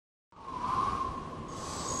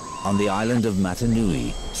On the island of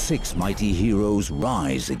Matanui, 6 mighty heroes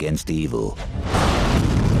rise against evil.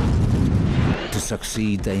 To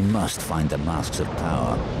succeed, they must find the masks of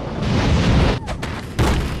power.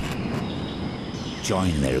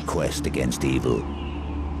 Join their quest against evil.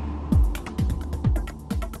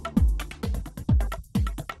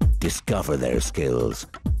 Discover their skills.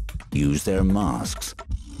 Use their masks.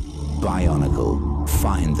 Bionicle.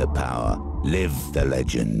 Find the power. Live the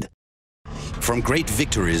legend. From great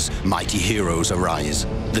victories, mighty heroes arise.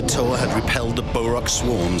 The Toa had repelled the Borok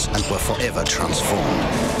swarms and were forever transformed.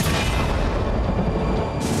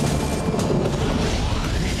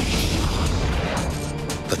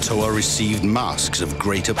 The Toa received masks of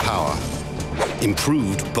greater power,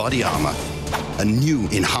 improved body armor, and new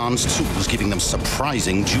enhanced tools giving them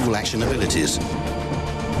surprising dual-action abilities.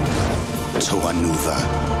 Toa Nuva.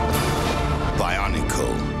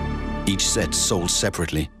 Bionicle. Each set sold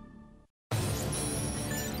separately.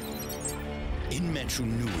 In Metru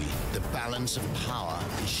Nui, the balance of power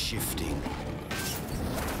is shifting.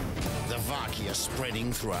 The Vaki are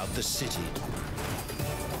spreading throughout the city.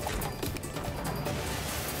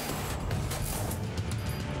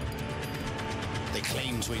 They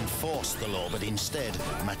claim to enforce the law, but instead,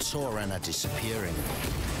 Matoran are disappearing.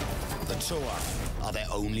 The Toa are their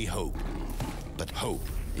only hope, but hope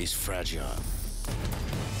is fragile.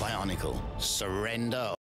 Bionicle,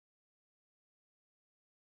 surrender.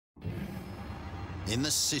 In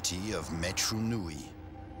the city of Metru Nui,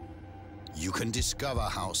 you can discover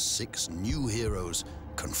how 6 new heroes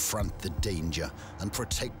confront the danger and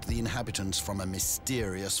protect the inhabitants from a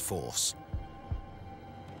mysterious force.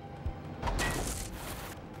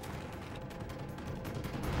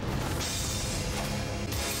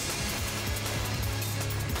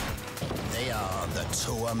 They are the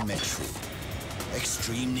Toa Metru,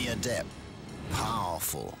 extremely adept,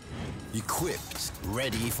 powerful, equipped,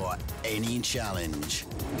 ready for any challenge.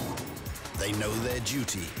 They know their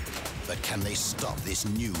duty, but can they stop this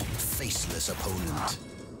new, faceless opponent?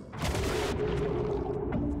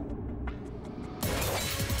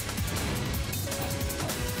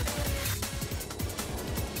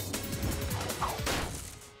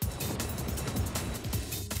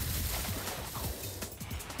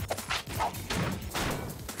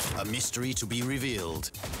 A mystery to be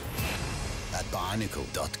revealed at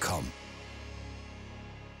Bionicle.com.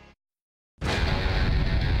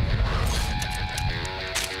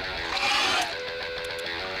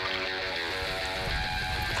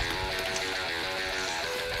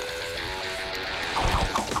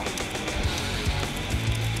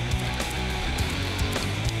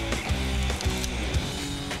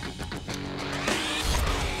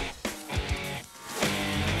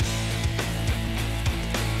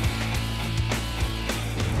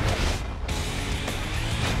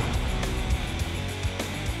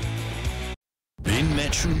 In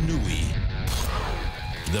Metru Nui,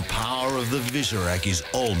 the power of the Visorak is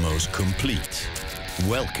almost complete.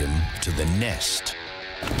 Welcome to the nest.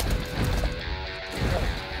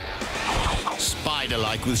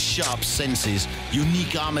 Spider-like with sharp senses,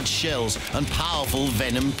 unique armored shells, and powerful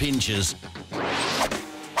venom pinchers.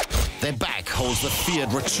 Their back holds the feared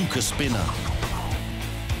Ratsuka spinner.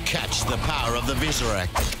 Catch the power of the Visorak.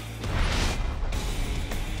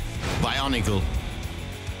 Bionicle.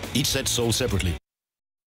 Each set sold separately.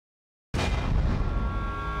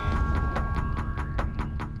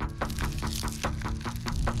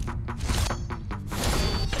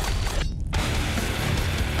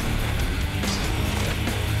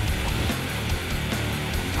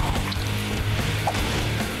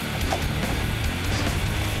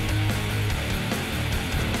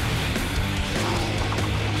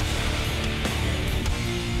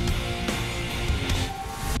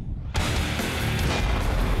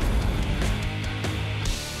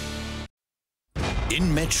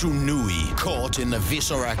 In Metru Nui, caught in the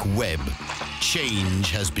Visorak web, change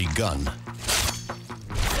has begun.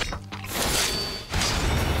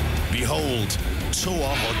 Behold,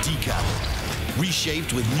 Toa Modika.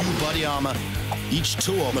 Reshaped with new body armor, each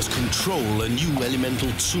Toa must control a new elemental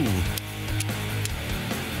tool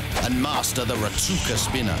and master the Ratsuka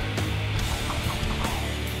spinner.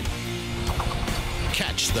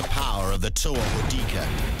 Catch the power of the Toa Modika.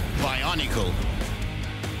 Bionicle.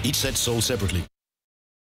 Each set sold separately.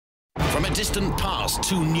 From a distant past,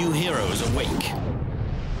 2 new heroes awake.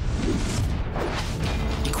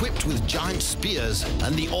 Equipped with giant spears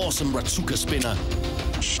and the awesome Ratsuka spinner,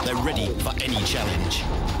 they're ready for any challenge.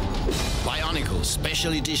 Bionicle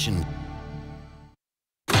Special Edition.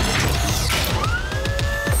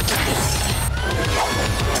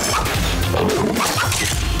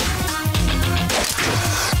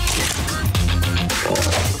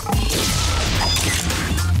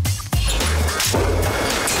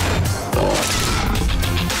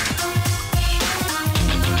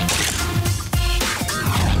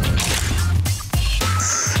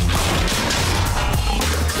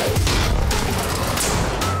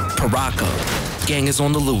 Rock up. Gang is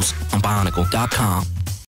on the loose on Bionicle.com.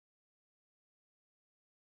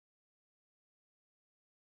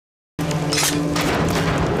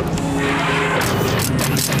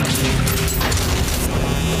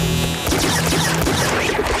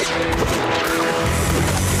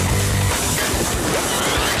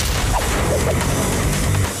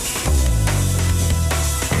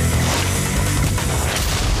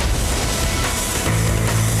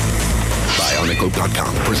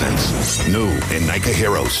 Bionicle.com presents new in NICA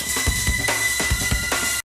Heroes.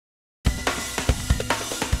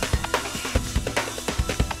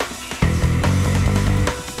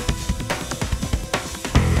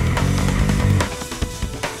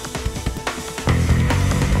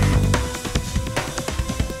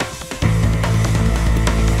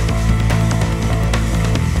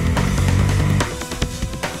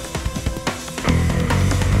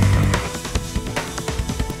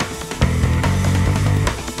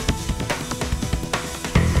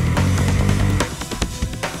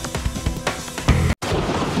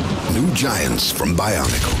 New giants from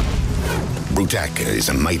Bionicle. Brutaka is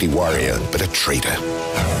a mighty warrior, but a traitor.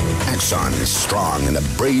 Axon is strong and a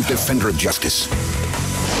brave defender of justice.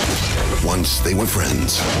 Once they were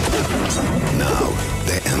friends. Now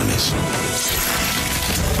they're enemies.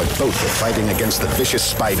 But both are fighting against the vicious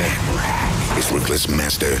spider, his ruthless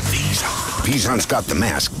master. Pison's got the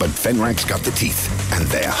mask, but Fenrak's got the teeth, and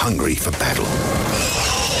they're hungry for battle.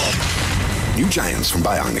 New giants from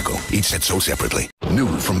Bionicle, each set sold separately. New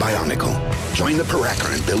from Bionicle. Join the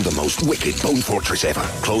Paraka and build the most wicked bone fortress ever.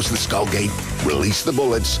 Close the skull gate, release the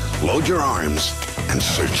bullets, load your arms, and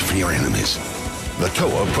search for your enemies. The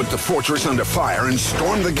Toa put the fortress under fire and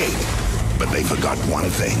stormed the gate. But they forgot one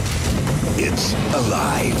thing. It's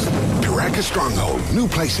alive. Paraka Stronghold, new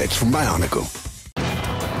playsets from Bionicle.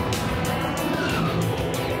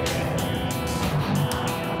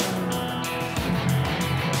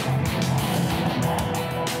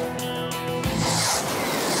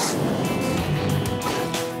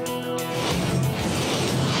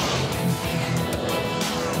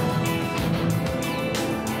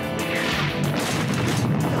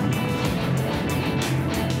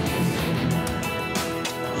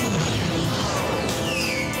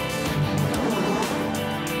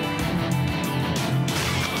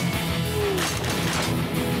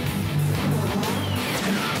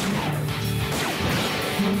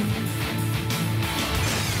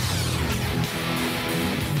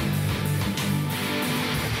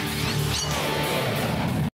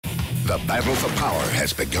 The battle for power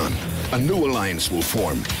has begun. A new alliance will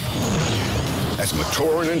form. As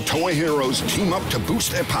Matoran and Toa heroes team up to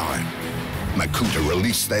boost their power. Makuta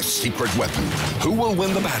release their secret weapon. Who will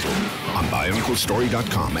win the battle? On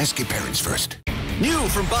BionicleStory.com. Ask your parents first. New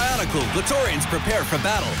from Bionicle, Glatorians prepare for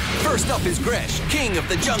battle. First up is Gresh, king of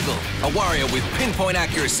the jungle. A warrior with pinpoint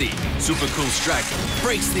accuracy. Super cool striker,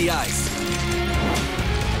 breaks the ice.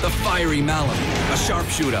 The fiery Malum, a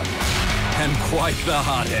sharpshooter. And quite the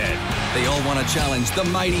hothead. They all want to challenge the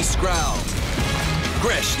mighty Skrull.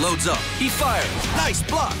 Gresh loads up. He fires. Nice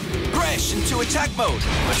block. Gresh into attack mode.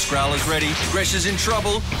 But Skrull is ready. Gresh is in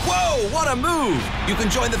trouble. Whoa, what a move! You can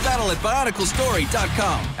join the battle at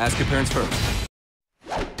BionicleStory.com. Ask your parents first.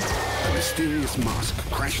 A mysterious mask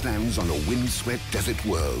crash lands on a windswept desert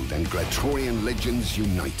world, and Glatorian legends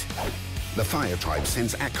unite. The Fire Tribe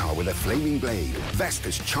sends Akkar with a flaming blade.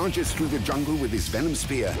 Vastus charges through the jungle with his venom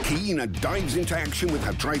spear. Kiina dives into action with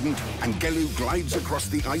her trident, and Gelu glides across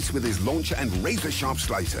the ice with his launcher and razor-sharp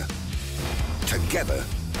slicer. Together,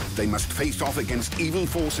 they must face off against evil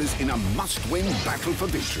forces in a must-win battle for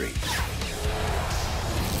victory.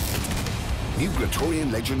 New Glatorian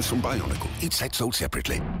legends from Bionicle, each set sold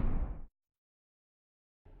separately.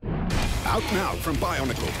 Out now from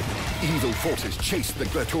Bionicle. Evil forces chase the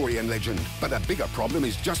Glatorian legend, but a bigger problem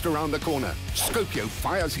is just around the corner. Scopio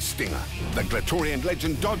fires his stinger. The Glatorian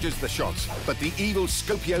legend dodges the shots, but the evil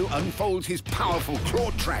Scopio unfolds his powerful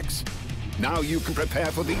clawed tracks. Now you can prepare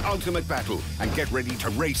for the ultimate battle and get ready to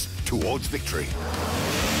race towards victory.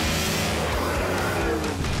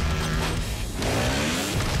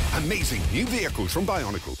 Amazing new vehicles from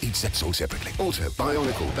Bionicle, each set sold separately. Also,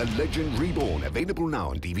 Bionicle, the Legend Reborn, available now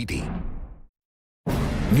on DVD.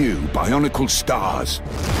 New Bionicle stars.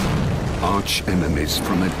 Arch enemies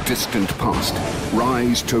from a distant past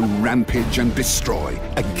rise to rampage and destroy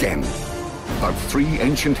again. Our three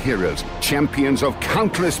ancient heroes, champions of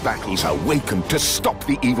countless battles, awaken to stop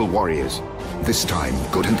the evil warriors. This time,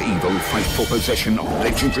 good and evil fight for possession of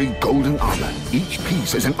legendary golden armor. Each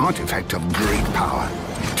piece is an artifact of great power.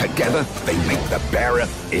 Together, they make the bearer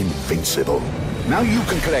invincible. Now you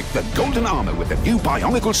can collect the golden armor with the new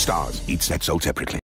Bionicle stars, each set sold separately.